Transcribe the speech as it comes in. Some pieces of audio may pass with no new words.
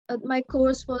my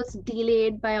course was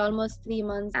delayed by almost 3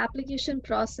 months. Application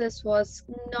process was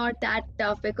not that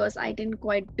tough because I didn't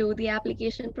quite do the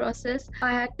application process.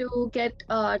 I had to get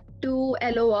two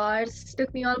LORs.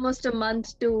 Took me almost a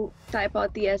month to type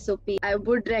out the SOP. I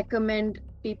would recommend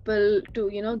people to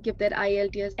give their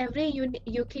IELTS. Every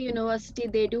UK university,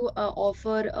 they do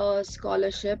offer a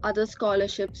scholarship, other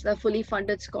scholarships, fully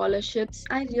funded scholarships.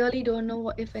 I really don't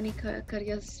know if any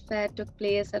careers fair took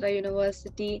place at a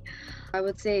university. I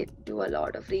would say do a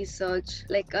lot of research,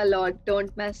 like a lot.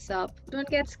 Don't mess up. Don't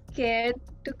get scared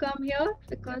to come here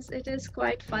because it is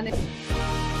quite fun.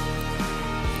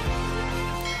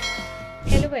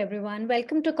 Hello everyone,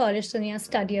 welcome to College Dunia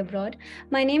Study Abroad.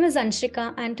 My name is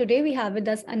Anshika and today we have with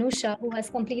us Anusha, who has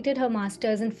completed her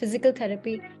Masters in Physical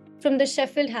Therapy from the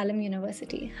Sheffield Hallam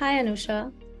University. Hi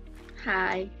Anusha.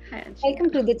 Hi Anshika. Welcome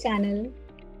to the channel.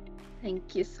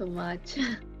 Thank you so much.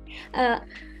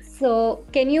 So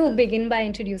can you begin by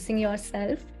introducing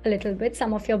yourself a little bit,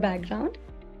 some of your background?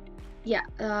 Yeah,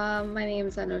 my name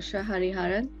is Anusha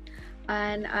Hariharan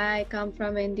and I come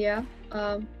from India,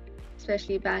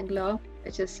 especially Bangalore,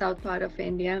 which is south part of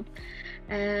India.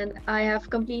 And I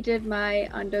have completed my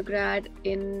undergrad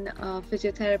in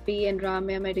physiotherapy in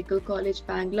Ramya Medical College,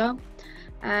 Bangalore.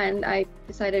 And I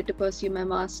decided to pursue my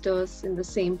master's in the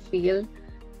same field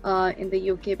in the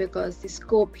UK because the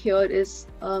scope here is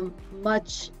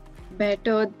much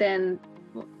better than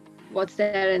what's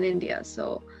there in India.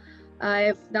 So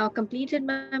I've now completed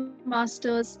my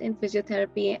master's in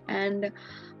physiotherapy and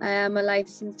I am a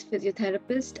licensed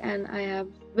physiotherapist and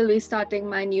will be starting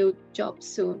my new job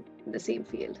soon in the same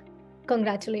field.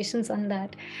 Congratulations on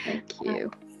that. Thank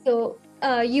you. So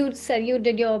you said you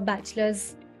did your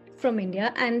bachelor's from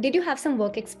India, and did you have some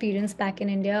work experience back in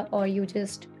India or you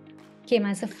just came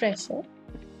as a fresher?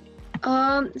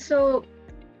 So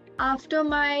after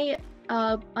my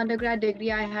undergrad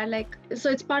degree, I had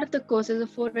it's part of the course. It's a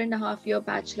 4.5-year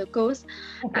bachelor course,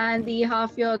 and the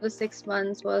half year, the 6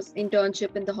 months was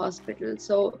internship in the hospital.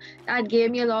 So that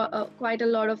gave me quite a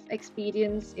lot of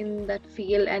experience in that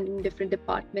field and in different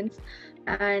departments.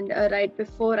 And right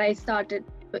before I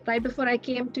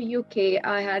came to UK,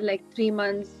 I had 3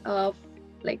 months of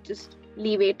just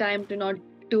leeway time to not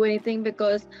do anything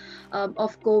because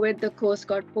of COVID. The course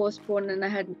got postponed and I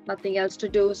had nothing else to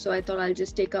do, so I thought I'll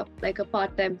just take up a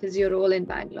part-time physio role in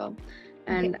Bangalore.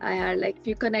 And I had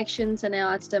few connections and I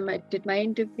asked them. I did my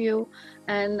interview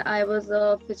and I was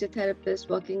a physiotherapist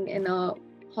working in a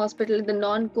hospital in the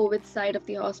non-COVID side of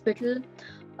the hospital,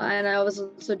 and I was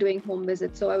also doing home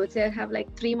visits. So I would say I have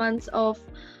 3 months of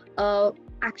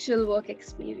actual work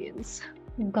experience.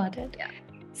 Got it. Yeah.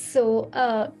 So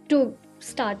to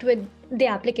start with the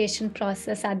application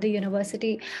process at the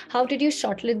university, how did you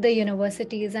shortlist the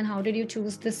universities and how did you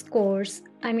choose this course?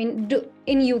 I mean,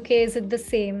 in UK, is it the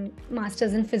same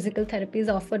Masters in Physical Therapy is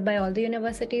offered by all the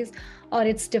universities, or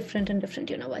it's different in different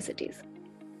universities?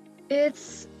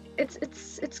 It's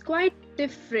quite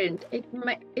different. It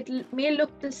may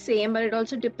look the same, but it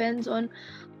also depends on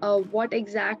what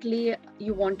exactly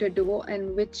you want to do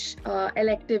and which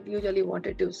elective you really want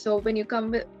to do. So when you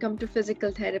come to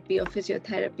physical therapy or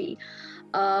physiotherapy,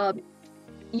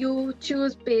 you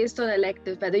choose based on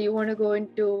elective, whether you want to go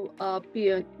into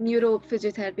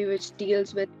neurophysiotherapy, which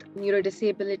deals with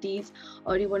neurodisabilities,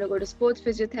 or you want to go to sports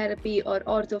physiotherapy or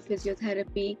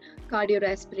orthophysiotherapy,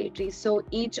 cardiorespiratory. So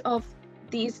each of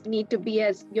these need to be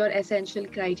as your essential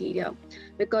criteria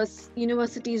because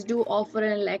universities do offer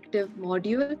an elective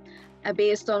module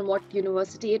based on what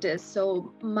university it is.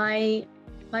 So my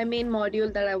main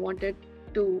module that I wanted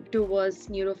to do was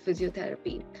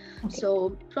neurophysiotherapy. Okay.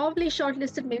 So probably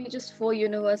shortlisted maybe just 4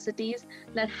 universities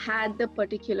that had the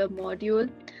particular module.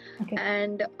 Okay.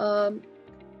 And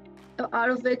out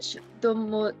of which the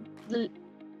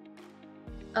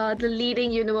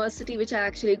leading university which I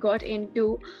actually got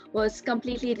into was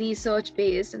completely research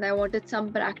based, and I wanted some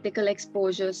practical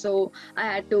exposure. So I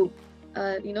had to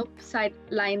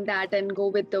sideline that and go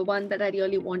with the one that I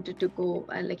really wanted to go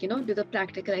and do the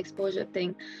practical exposure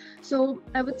thing. So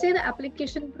I would say the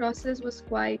application process was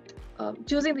quite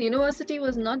choosing the university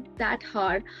was not that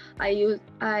hard. I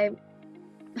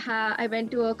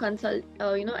went to a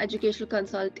educational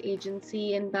consult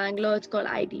agency in Bangalore. It's called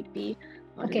IDP.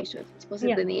 Not really sure if it's supposed to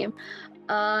be the name.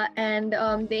 And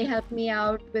they helped me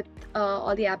out with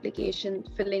all the application,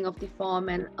 filling of the form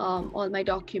and all my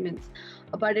documents.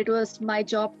 But it was my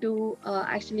job to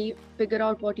actually figure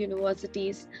out what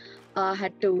universities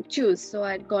had to choose. So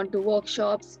I'd gone to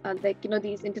workshops,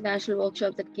 these international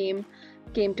workshops that came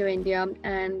to India,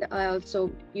 and I also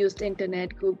used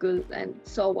internet, Google, and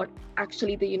saw what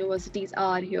actually the universities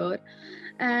are here.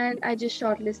 And I just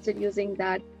shortlisted using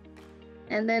that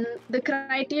And then the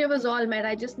criteria was all met.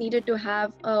 I just needed to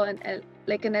have an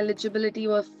eligibility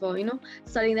of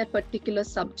studying that particular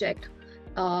subject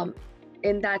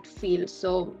in that field.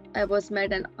 So I was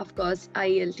met, and of course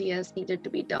IELTS needed to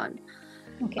be done.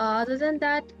 Okay. Other than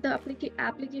that, the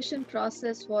application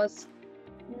process was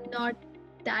not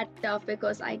that tough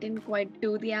because I didn't quite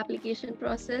do the application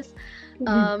process.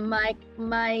 My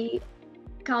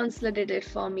counselor did it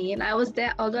for me, and I was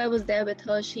there. Although I was there with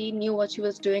her, she knew what she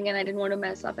was doing, and I didn't want to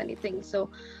mess up anything, so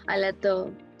I let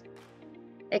the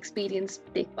experience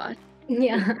take part.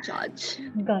 Yeah. Charge.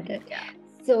 Got it. Yeah.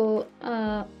 So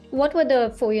what were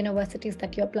the 4 universities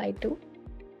that you applied to?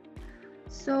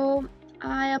 So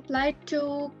I applied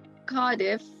to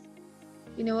Cardiff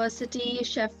University,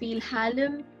 Sheffield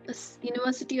Hallam,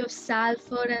 University of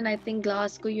Salford, and I think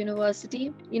Glasgow University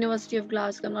of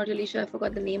Glasgow. I'm not really sure. I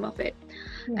forgot the name of it.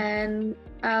 Yeah. And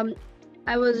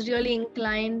I was really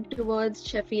inclined towards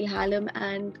Sheffield Hallam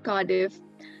and Cardiff,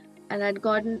 and I'd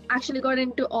got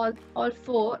into all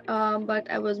 4, but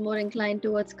I was more inclined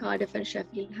towards Cardiff and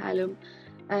Sheffield Hallam.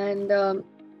 And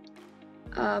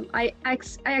I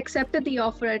accepted the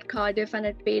offer at Cardiff, and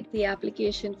I paid the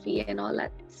application fee and all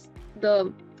that. I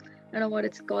don't know what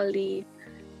it's called, the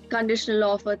conditional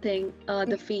offer thing,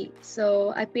 the fee.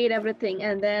 So I paid everything,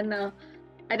 and then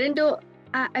I didn't do.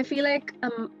 I feel like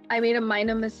I made a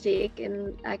minor mistake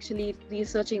in actually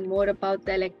researching more about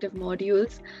the elective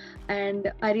modules,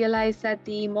 and I realized that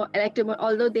the elective,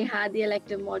 although they had the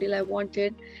elective module I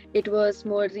wanted, it was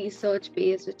more research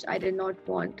based, which I did not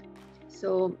want.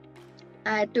 So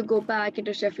I had to go back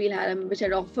into Sheffield Hallam, which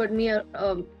had offered me a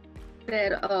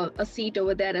seat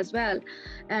over there as well,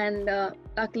 and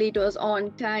luckily it was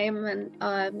on time, and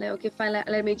I'm like, okay, fine,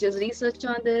 let me just research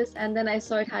on this. And then I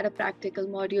saw it had a practical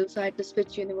module, so I had to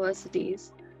switch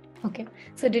universities. Okay,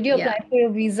 so did you apply for your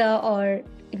visa, or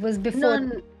it was before?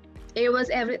 No, it was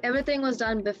everything was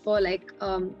done before. Like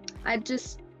I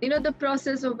just the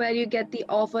process of where you get the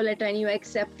offer letter and you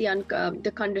accept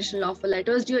the conditional offer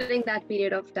letter was during that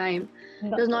period of time.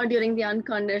 It was not during the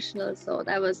unconditional, so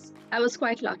I was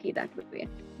quite lucky that way.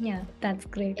 Yeah, that's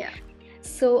great. Yeah.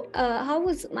 So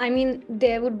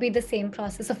there would be the same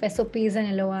process of SOPs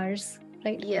and LORs,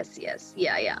 right? Yes.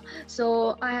 Yeah.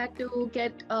 So I had to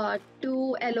get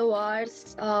 2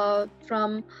 LORs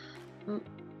from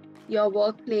your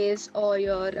workplace or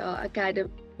your academy,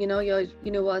 your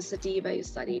university where you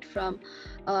studied from.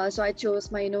 So I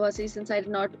chose my university since I did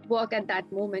not work at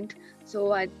that moment.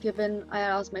 So I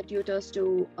asked my tutors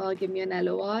to give me an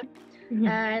LOR.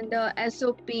 And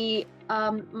SOP,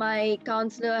 my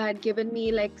counselor had given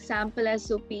me like sample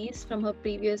SOPs from her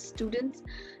previous students,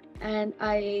 and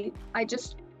I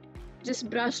just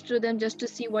brushed through them just to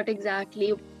see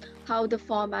how the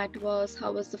format was,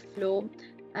 how was the flow,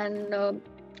 and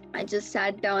I just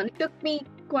sat down. It took me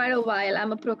quite a while.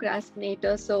 I'm a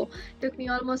procrastinator, so it took me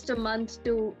almost a month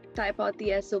to type out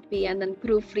the SOP and then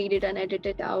proofread it and edit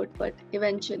it out, but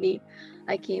eventually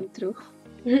I came through.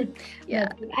 Yeah,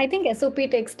 I think SOP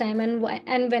takes time, and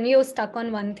when you're stuck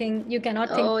on one thing, you cannot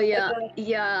think. Oh yeah.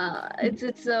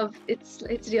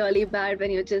 It's really bad when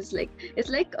you're just like, it's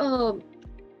like a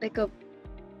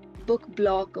book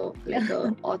block or like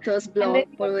a author's block,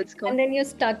 whatever it's called. And then you're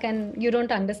stuck and you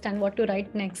don't understand what to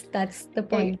write next. That's the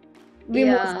point.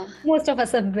 Most of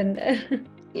us have been there.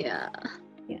 Yeah.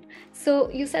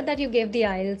 So you said that you gave the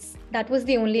IELTS. That was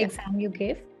the only exam you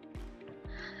gave?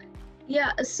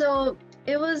 Yeah, so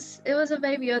it was a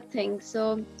very weird thing.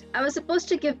 So I was supposed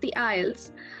to give the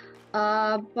IELTS,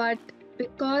 but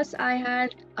because I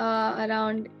had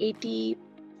around 80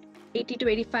 to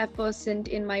 85%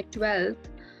 in my 12th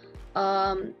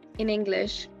in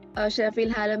English,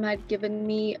 Sheffield Hallam had given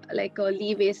me like a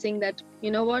leeway saying that,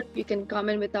 you know what, you can come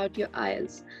in without your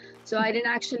IELTS. So I didn't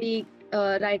actually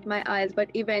write my IELTS, but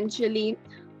eventually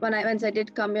once I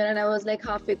did come here and I was like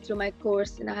halfway through my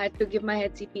course and I had to give my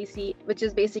HCPC, which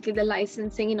is basically the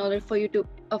licensing in order for you to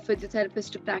a physiotherapist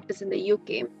to practice in the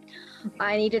UK.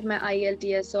 I needed my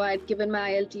IELTS, so I had given my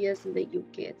IELTS in the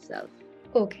UK itself.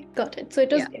 Okay, got it. So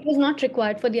it was not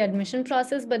required for the admission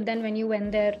process, but then when you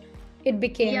went there, it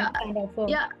became kind of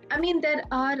I mean, there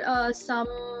are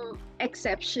some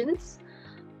exceptions.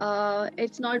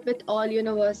 It's not with all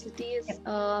universities,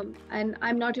 and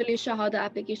I'm not really sure how the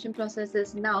application process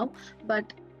is now,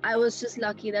 but I was just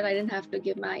lucky that I didn't have to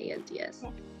give my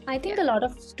IELTS. I think a lot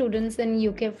of students in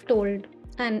UK have told,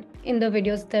 and in the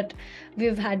videos that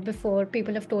we've had before,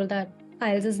 people have told that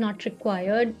IELTS is not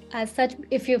required as such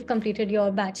if you've completed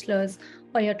your bachelor's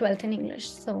or your 12th in English.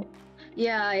 So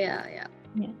yeah.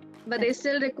 But they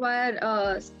still require,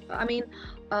 I mean,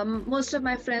 most of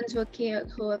my friends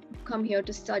who have come here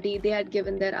to study, they had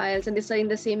given their IELTS and they study in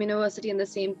the same university in the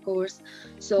same course.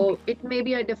 So it may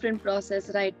be a different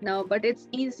process right now, but it's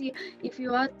easy if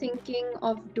you are thinking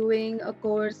of doing a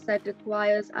course that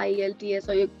requires IELTS,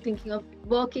 or you're thinking of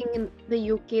working in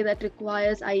the UK that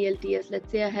requires IELTS,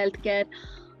 let's say a healthcare.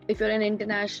 If you're an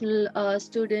international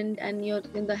student and you're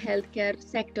in the healthcare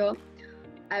sector,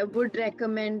 I would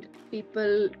recommend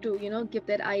people to, give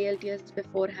their IELTS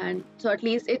beforehand. So at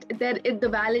least the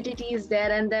validity is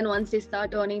there, and then once they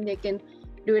start earning, they can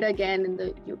do it again in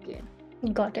the UK.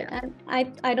 Got it. And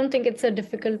I don't think it's a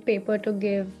difficult paper to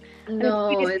give. And it's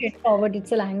No, pretty straightforward.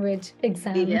 It's a language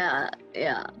exam.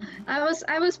 yeah.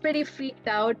 I was pretty freaked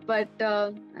out, but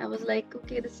I was like,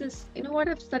 okay, this is, what,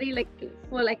 I've studied like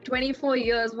for like 24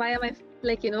 years. Why am I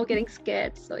like, getting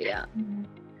scared? So yeah.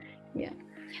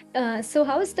 Yeah. So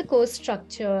how is the course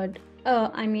structured?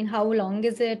 I mean, how long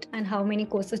is it, and how many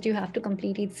courses do you have to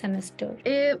complete each semester?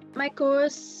 My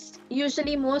course,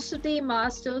 usually most of the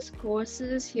master's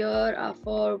courses here are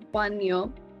for 1 year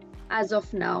as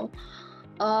of now.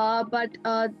 But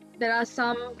there are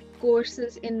some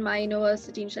courses in my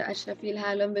university at Sheffield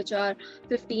Hallam which are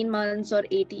 15 months or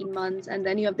 18 months. And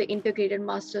then you have the integrated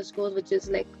master's course, which is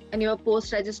like, and your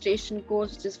post-registration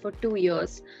course, which is for 2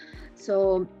 years.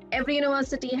 So every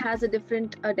university has a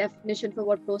different definition for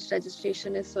what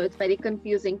post-registration is. So it's very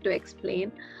confusing to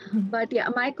explain. Mhm. But yeah,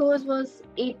 my course was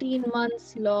 18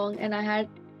 months long and I had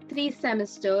 3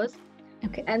 semesters.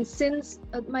 Okay. And since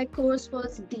my course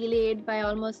was delayed by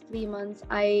almost 3 months,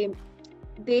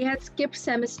 they had skipped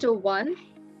semester 1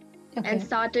 and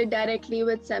started directly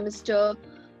with semester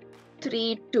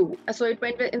 3-2. So it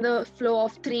went in the flow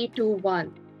of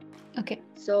 3-2-1. Okay.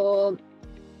 So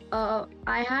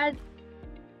I had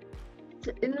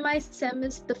in my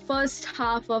semester, the first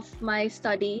half of my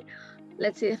study,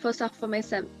 let's say the first half of my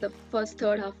the first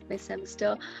third half of my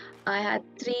semester, I had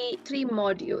three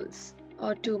modules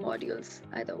or 2 modules,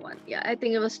 either one. Yeah, I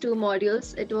think it was 2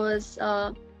 modules. It was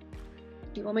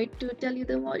do you want me to tell you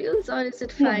the modules, or is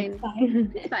it fine? No,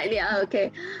 fine. It's fine. Yeah,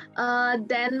 okay.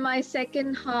 Then my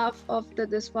second half of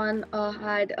this one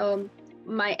had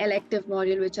my elective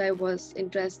module, which I was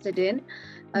interested in,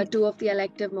 2 of the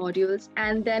elective modules,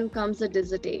 and then comes the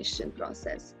dissertation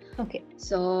process. Okay.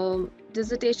 So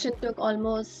dissertation took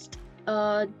almost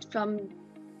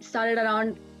started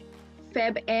around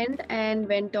Feb end and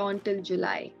went on till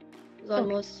July. It was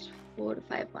almost 4 to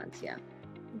 5 months. Yeah.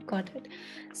 Got it.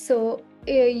 So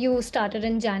you started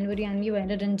in January and you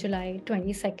ended in July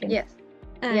 22nd. Yes.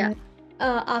 And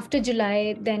after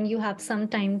July, then you have some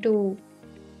time to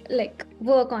like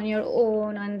work on your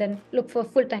own and then look for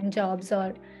full-time jobs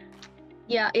or.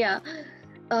 Yeah.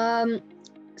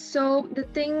 So the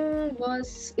thing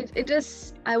was, it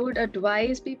is, I would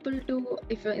advise people to,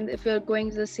 if you're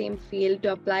going to the same field,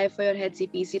 to apply for your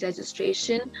HCPC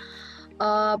registration.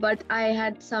 But I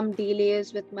had some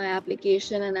delays with my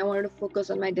application and I wanted to focus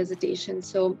on my dissertation.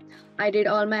 So I did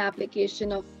all my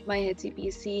application of my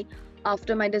HCPC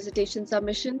after my dissertation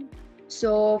submission.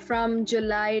 So from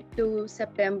July to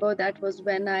September, that was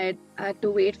when I had to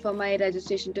wait for my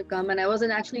registration to come. And I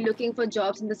wasn't actually looking for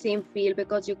jobs in the same field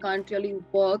because you can't really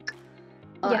work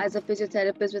as a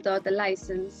physiotherapist without the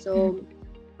license. So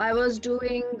I was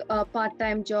doing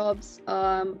part-time jobs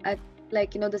at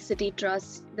the city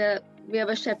trust. We have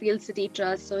a Sheffield City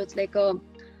Trust, so it's like a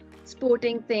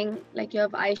sporting thing. Like you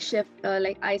have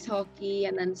like ice hockey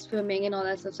and then swimming and all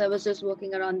that stuff. So I was just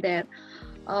working around there.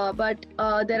 But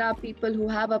there are people who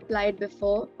have applied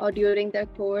before or during their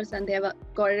course and they have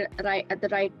got it right at the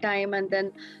right time, and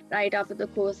then right after the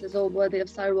course is over, they've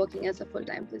started working as a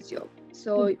full-time physio.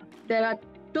 So there are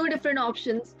 2 different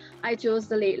options. I chose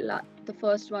the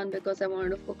first one because I wanted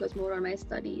to focus more on my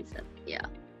studies. And yeah.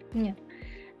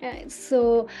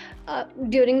 So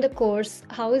during the course,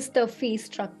 how is the fee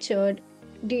structured?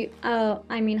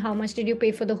 How much did you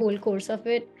pay for the whole course of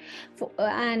it?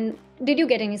 And did you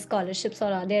get any scholarships,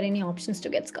 or are there any options to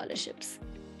get scholarships?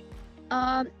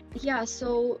 So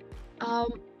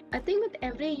I think with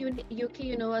every UK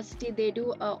university, they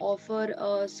do offer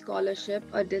a scholarship,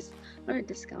 a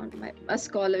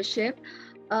scholarship.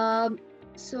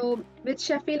 So with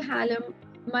Sheffield Hallam,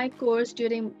 my course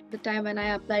during the time when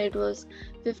I applied, it was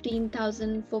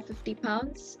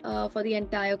 £15,450 for the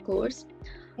entire course.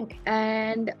 Okay.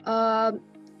 And I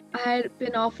had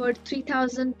been offered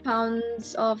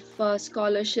 £3,000 of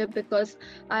scholarship because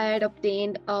I had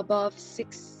obtained above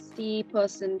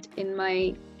 60% in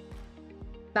my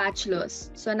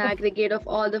bachelor's. So an aggregate of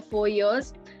all the 4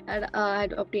 years, and I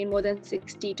had obtained more than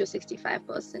 60 to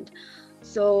 65%.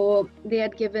 So they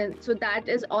had given, so that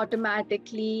is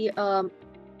automatically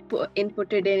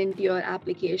inputted into your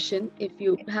application if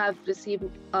you have received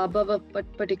above a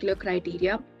particular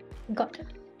criteria. Got it.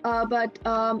 But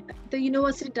the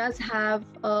university does have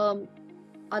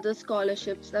other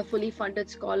scholarships, fully funded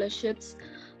scholarships,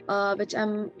 which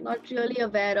I'm not really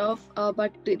aware of,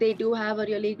 but they do have a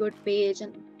really good page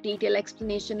and detailed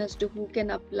explanation as to who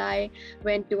can apply,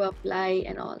 when to apply,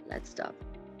 and all that stuff.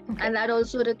 Okay. And that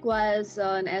also requires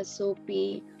an SOP,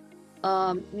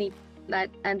 and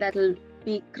that'll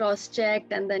be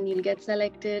cross-checked, and then you'll get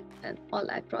selected, and all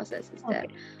that process is there.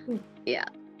 Yeah.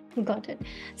 Got it.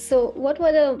 So what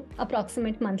were the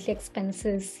approximate monthly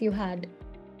expenses you had?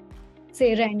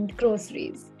 Say rent,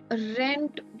 groceries.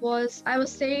 Rent was, I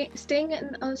was staying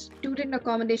in a student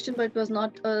accommodation, but it was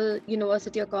not a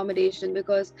university accommodation,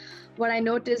 because what I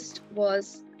noticed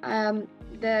was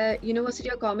the university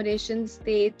accommodations,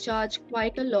 they charge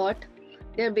quite a lot.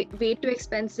 They're way too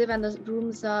expensive, and the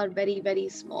rooms are very, very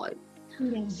small.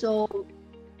 Yeah. So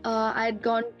I'd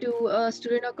gone to a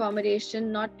student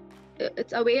accommodation,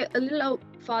 it's away a little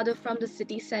farther from the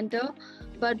city center,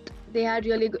 but it had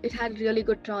really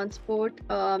good transport.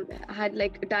 Had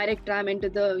like a direct tram into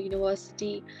the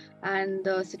university and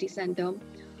the city center.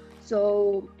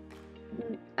 So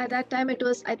at that time it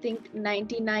was, I think,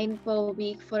 99 per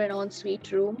week for an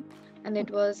ensuite room, and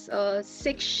it was a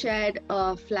 6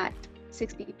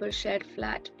 people shared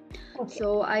flat. Okay.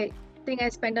 So I think I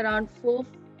spent around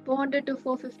 400 to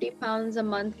 450 pounds a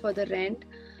month for the rent.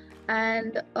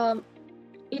 And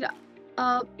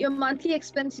your monthly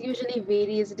expense usually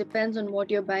varies. It depends on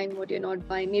what you're buying, what you're not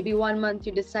buying. Maybe one month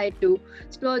you decide to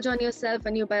splurge on yourself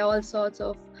and you buy all sorts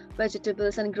of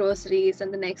vegetables and groceries,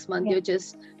 and the next month you're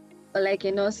just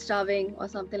starving or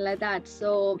something like that.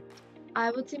 So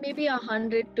I would say maybe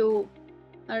 100 to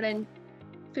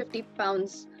 150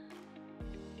 pounds.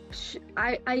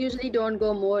 I usually don't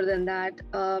go more than that,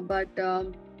 but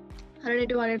 100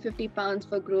 to 150 pounds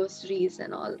for groceries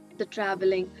and all the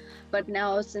traveling. But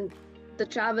now, since the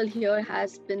travel here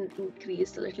has been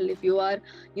increased a little, if you are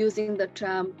using the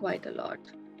tram quite a lot.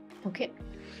 Okay,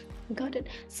 got it.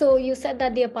 So you said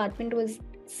that the apartment was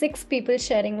 6 people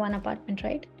sharing one apartment,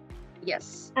 right?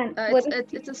 Yes. And I'm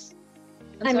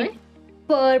sorry?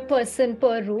 Per person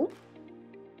per room?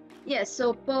 Yes,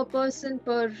 so per person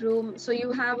per room. So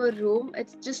you have a room,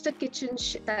 it's just a kitchen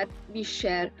that we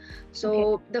share.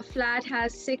 So the flat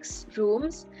has 6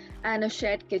 rooms and a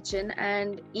shared kitchen,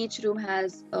 and each room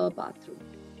has a bathroom.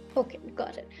 Okay,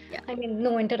 got it. Yeah. I mean,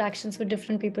 no interactions with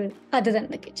different people other than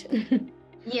the kitchen.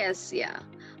 Yes, yeah.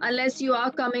 Unless you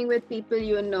are coming with people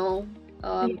you know.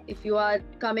 If you are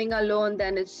coming alone,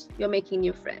 then you're making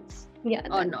new friends. Yeah.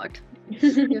 Or not.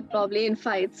 You're probably in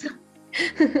fights.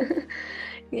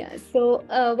 Yeah. So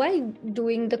while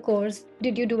doing the course,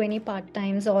 did you do any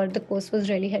part-times, or the course was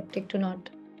really hectic to not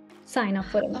sign up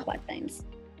for any part-times?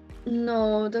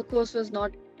 No, the course was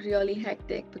not really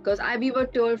hectic, because we were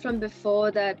told from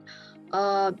before that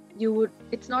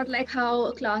it's not like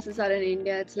how classes are in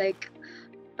India. It's like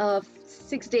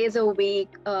 6 days a week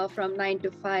from 9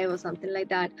 to 5 or something like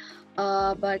that.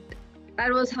 But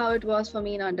that was how it was for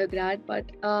me in undergrad. But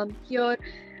here,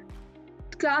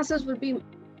 classes would be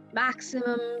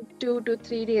maximum 2 to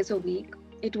 3 days a week.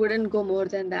 It wouldn't go more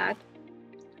than that.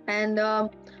 And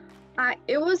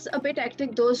it was a bit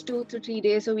hectic those 2 to 3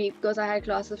 days a week, because I had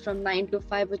classes from 9 to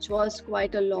 5, which was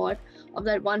quite a lot of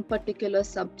that one particular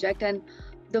subject. And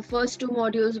the first 2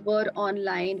 modules were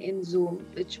online in Zoom,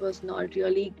 which was not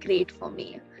really great for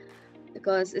me,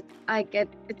 because it's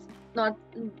not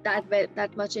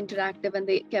that much interactive, and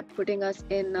they kept putting us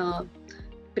in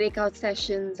breakout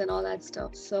sessions and all that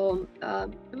stuff. So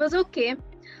it was okay.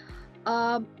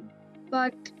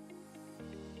 But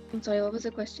I'm sorry, what was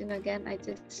the question again? I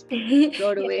just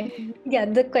rode away. Yeah,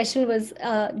 the question was,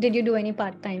 did you do any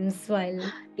part-times while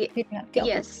you have the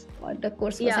Yes. or the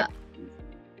course was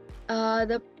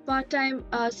the part-time,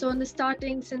 so in the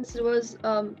starting, since it was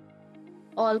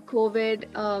all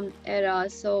COVID era,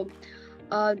 so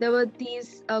there were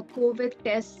these COVID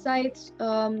test sites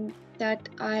that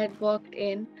I had worked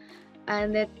in,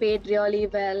 and that paid really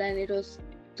well, and it was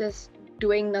just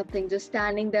doing nothing, just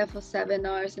standing there for 7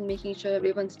 hours and making sure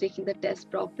everyone's taking the test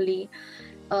properly.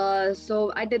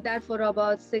 So I did that for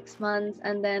about 6 months,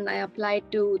 and then I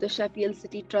applied to the Sheffield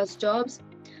City Trust jobs,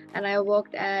 and I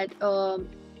worked at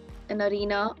an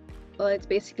arena. It's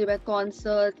basically where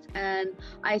concerts and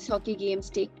ice hockey games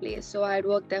take place. So I had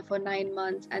worked there for 9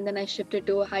 months, and then I shifted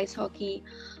to a ice hockey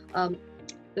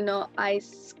ice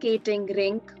skating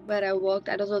rink where I worked.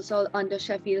 I was also under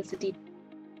Sheffield City,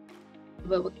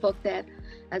 worked there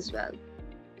as well.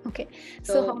 Okay.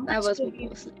 So that was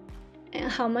mostly.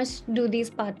 How much do these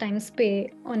part-times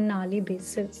pay on an hourly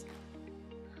basis?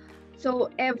 So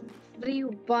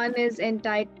everyone is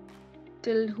entitled,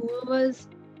 who was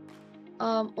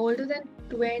older than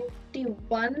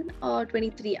 21 or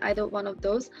 23, either one of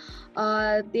those,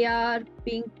 they are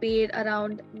being paid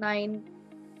around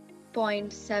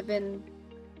 9.7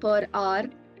 per hour.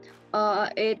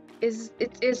 It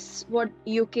is what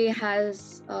UK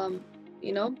has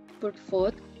put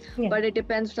forth, Yeah. but it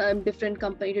depends from different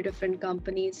company to different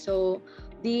companies. So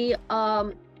the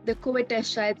COVID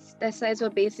test sites were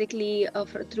basically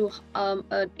through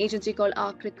an agency called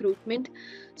ARC Recruitment.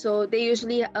 So they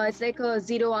usually it's like a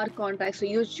 0-hour contract. So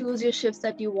you choose your shifts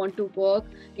that you want to work,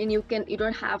 and you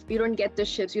don't get the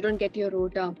shifts, you don't get your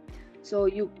rota. So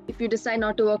if you decide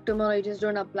not to work tomorrow, you just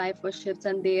don't apply for shifts,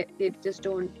 and they just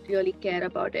don't really care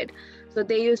about it. So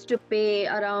they used to pay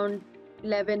around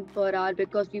 11 per hour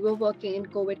because we were working in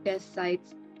COVID test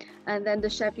sites. And then the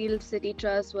Sheffield City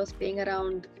Trust was paying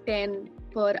around 10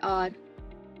 per hour.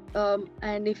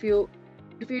 And if you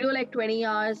do like 20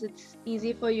 hours, it's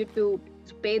easy for you to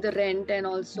pay the rent and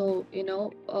also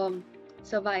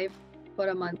survive for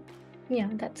a month. Yeah,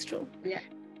 that's true. Yeah.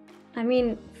 I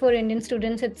mean, for Indian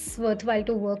students, it's worthwhile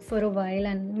to work for a while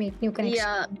and make new connections.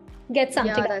 Yeah. Get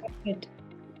something Yeah, out of it.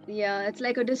 Yeah, it's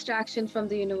like a distraction from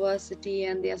the university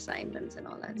and the assignments and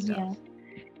all that stuff.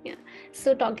 Yeah.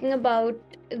 So talking about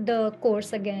the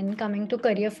course again, coming to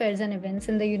career fairs and events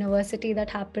in the university that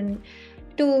happen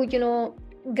to,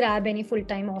 grab any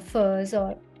full-time offers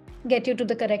or get you to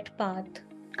the correct path.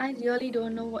 I really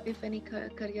don't know if any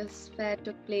career fair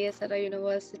took place at a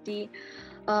university,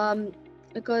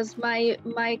 because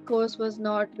my course was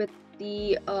not with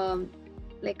the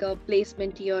like a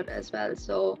placement year as well.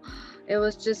 So it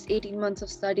was just 18 months of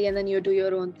study and then you do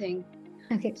your own thing.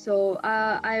 Okay. So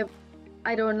I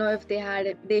don't know if they had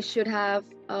it. They should have,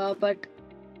 but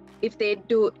if they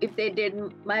did,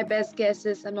 my best guess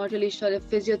is I'm not really sure if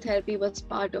physiotherapy was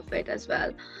part of it as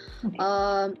well.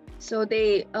 Okay. So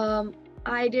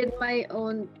I did my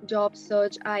own job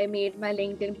search. I made my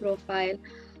LinkedIn profile.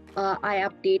 I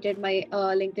updated my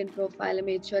LinkedIn profile. I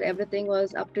made sure everything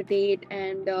was up to date.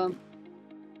 And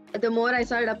the more I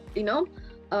started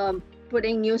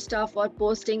putting new stuff or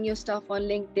posting new stuff on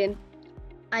LinkedIn,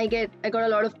 I got a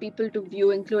lot of people to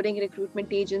view, including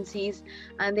recruitment agencies,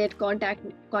 and they had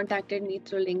contacted me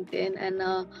through LinkedIn. And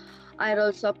I had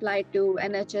also applied to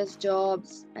NHS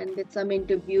jobs and did some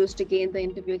interviews to gain the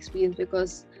interview experience,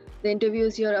 because the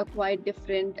interviews here are quite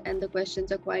different and the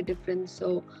questions are quite different.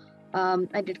 So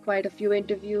I did quite a few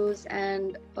interviews,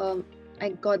 and I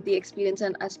got the experience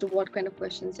and as to what kind of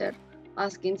questions they're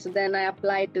asking. So then I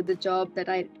applied to the job that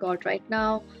I got right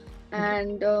now,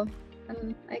 and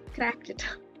I cracked it.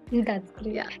 That's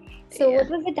great. Yeah. So what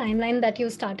was the timeline that you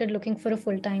started looking for a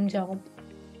full-time job?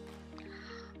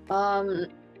 I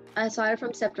started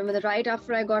from September, right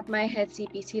after I got my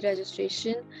HCPC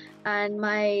registration and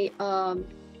my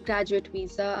graduate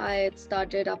visa. I had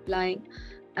started applying,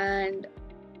 and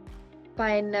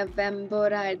by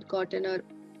November I had gotten a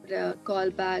call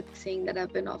back saying that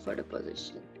I've been offered a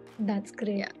position. That's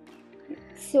great. Yeah.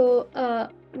 So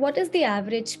what is the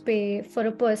average pay for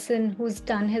a person who's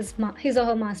done his or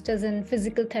her master's in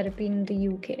physical therapy in the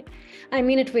UK? I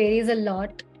mean, it varies a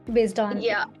lot based on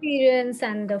experience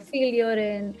and the field you're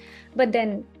in, but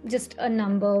then just a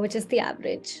number, which is the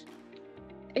average.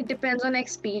 It depends on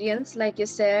experience, like you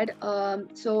said.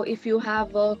 So if you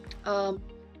have worked,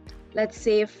 let's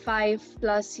say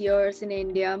 5+ years in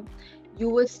India, you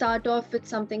would start off with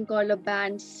something called a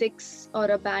band 6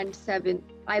 or a band 7,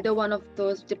 either one of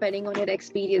those, depending on your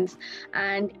experience.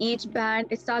 And each band,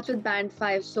 it starts with band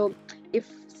 5. So if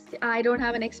I don't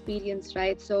have an experience,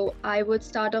 right, so I would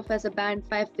start off as a band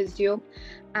 5 physio,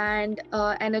 and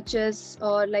NHS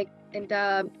or like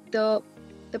the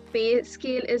pay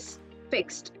scale is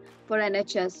fixed for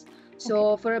NHS.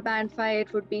 So for a band 5,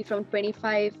 it would be from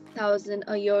 25,000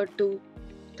 a year to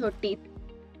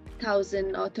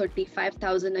 30,000 or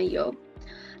 35,000 a year,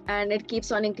 and it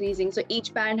keeps on increasing. So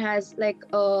each band has like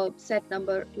a set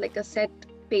number, like a set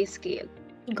pay scale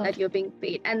that you're being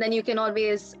paid, and then you can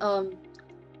always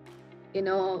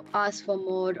ask for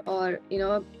more, or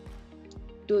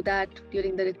do that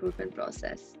during the recruitment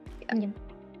process. Yeah.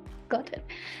 Got it.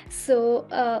 So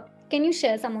can you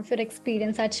share some of your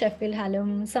experience at Sheffield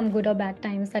Hallam, some good or bad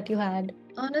times that you had?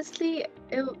 Honestly,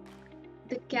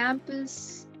 the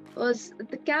campus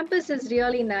is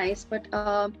really nice, but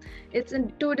it's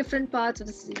in two different parts of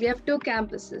the city. We have two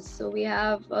campuses. So we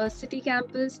have a city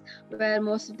campus where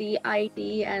most of the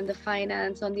IT and the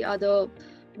finance on the other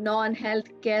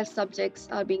non-healthcare subjects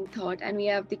are being taught, and we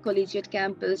have the collegiate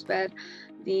campus where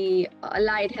the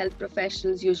allied health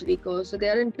professionals usually go. So they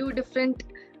are in two different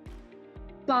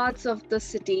parts of the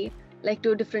city, like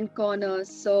two different corners.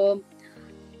 So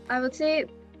I would say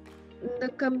the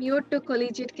commute to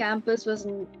collegiate campus was,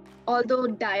 although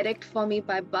direct for me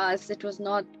by bus, it was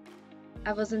not,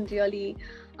 I wasn't really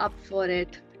up for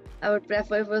it. I would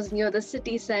prefer it was near the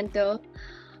city center.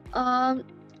 Um,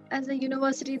 as a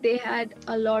university, they have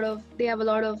a lot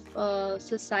of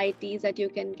societies that you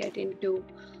can get into.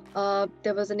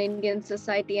 There was an Indian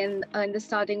society, and in the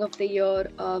starting of the year,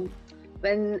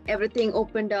 when everything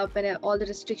opened up and all the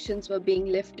restrictions were being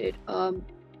lifted, the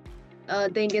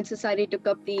Indian Society took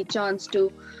up the chance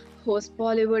to host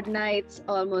Bollywood nights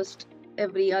almost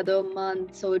every other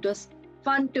month. So it was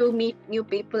fun to meet new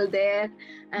people there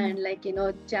and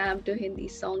jam to Hindi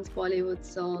songs, Bollywood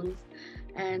songs.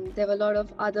 And there were a lot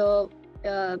of other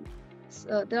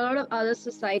there are a lot of other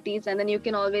societies, and then you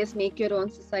can always make your own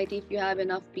society if you have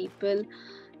enough people.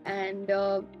 And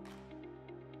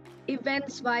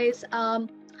events wise,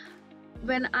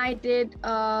 when I did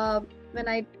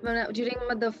during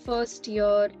the first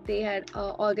year, they had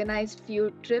organized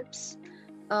few trips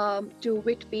to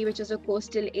Whitby, which is a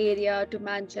coastal area, to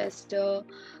Manchester.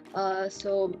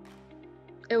 So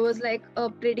it was like a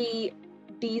pretty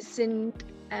decent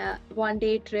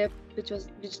one-day trip, which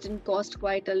didn't cost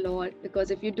quite a lot,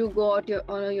 because if you do go out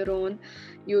on your own,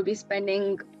 you'll be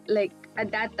spending, like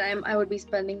at that time I would be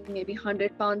spending maybe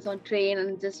 £100 on train,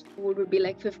 and just food would be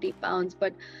like £50.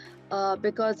 But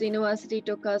because the university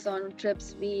took us on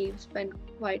trips, we spent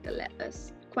quite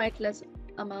less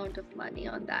amount of money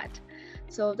on that.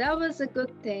 So that was a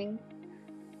good thing.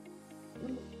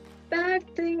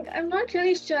 Bad thing, I'm not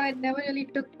really sure. I never really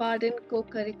took part in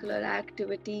co-curricular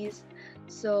activities,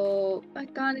 so I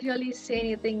can't really say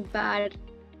anything bad.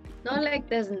 Not like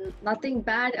there's nothing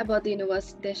bad about the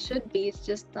university. There should be. It's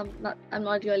just I'm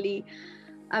not really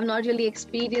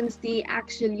experienced the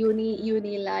actual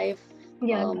uni life.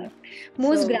 Yeah,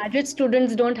 most graduate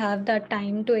students don't have that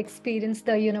time to experience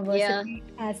the university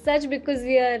as such, because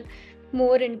we are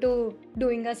more into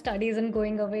doing our studies and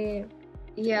going away.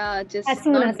 Yeah, just as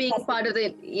soon not as being possible. part of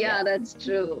it. Yeah, that's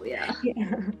true. Yeah.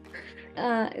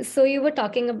 So you were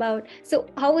talking about, so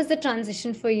how was the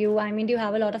transition for you? I mean, do you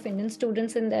have a lot of Indian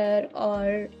students in there,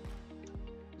 or?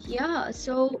 Yeah,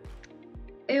 so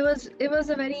it was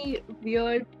a very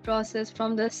weird process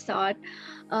from the start.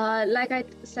 Like I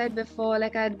said before,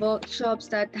 like I had workshops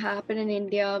that happened in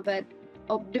India, where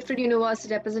different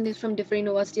university representatives from different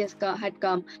universities had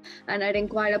come, and I'd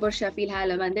inquired about Sheffield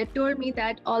Hallam, and they told me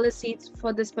that all the seats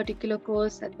for this particular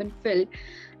course had been filled.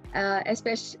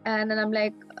 Especially, and then I'm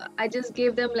like, I just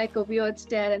gave them like a weird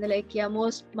stare, and they're like, yeah,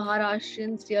 most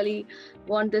Maharashtrians really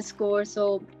want this course,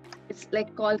 so it's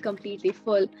like called completely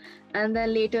full. And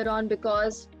then later on,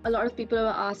 because a lot of people were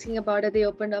asking about it, they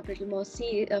opened up a few more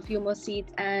seats.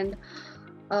 And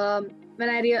when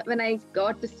I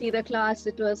got to see the class,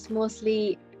 it was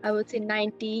mostly, I would say,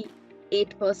 98%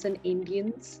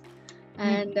 Indians.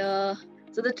 And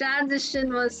so the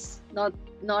transition was not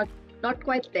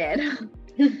quite there.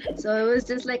 So it was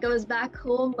just like I was back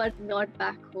home, but not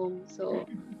back home. So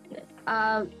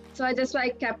so I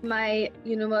kept my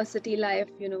university life,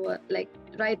 like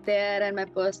right there, and my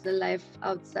personal life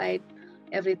outside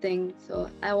everything. So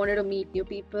I wanted to meet new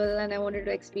people, and I wanted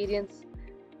to experience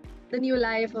the new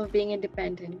life of being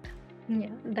independent. Yeah,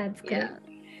 that's great. Yeah.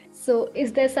 So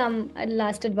is there some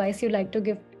last advice you'd like to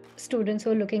give students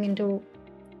who are looking into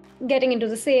getting into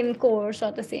the same course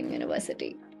or the same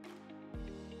university?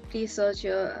 Research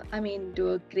do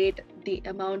a great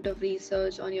amount of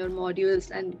research on your modules,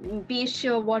 and be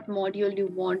sure what module you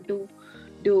want to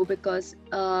do, because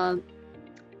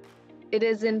it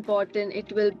is important.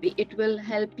 It will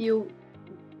help you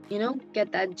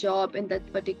get that job in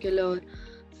that particular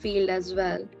field as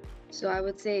well. So I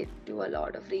would say do a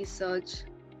lot of research,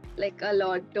 like a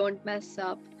lot. Don't mess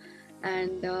up,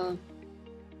 and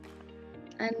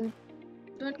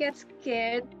don't get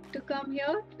scared to come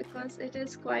here, because it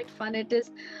is quite fun. It is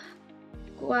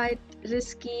quite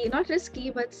risky, not risky,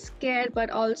 but scared, but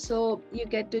also you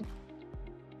get to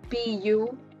be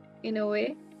you in a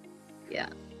way. Yeah.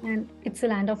 And it's a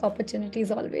land of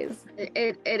opportunities always.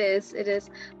 It is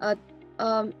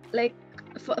like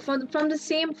from the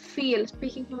same field,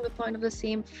 speaking from the point of the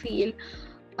same field,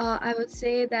 I would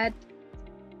say that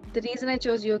the reason I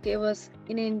chose UK was,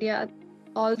 in India,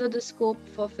 although the scope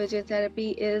for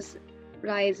physiotherapy is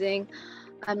rising,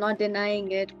 I'm not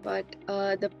denying it, but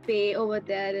the pay over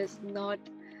there is not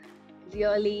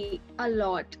really a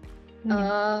lot.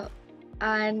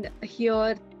 And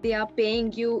here they are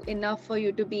paying you enough for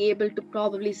you to be able to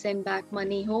probably send back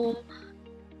money home,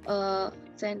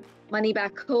 money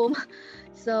back home.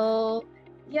 So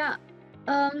yeah,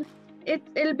 um,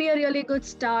 it'll be a really good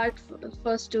start for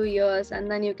first 2 years, and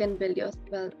then you can build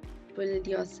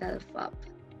yourself up.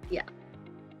 Yeah.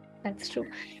 That's true.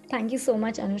 Thank you so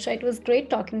much, Anusha. It was great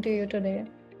talking to you today.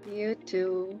 You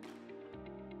too.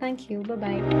 Thank you. Bye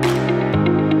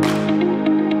bye.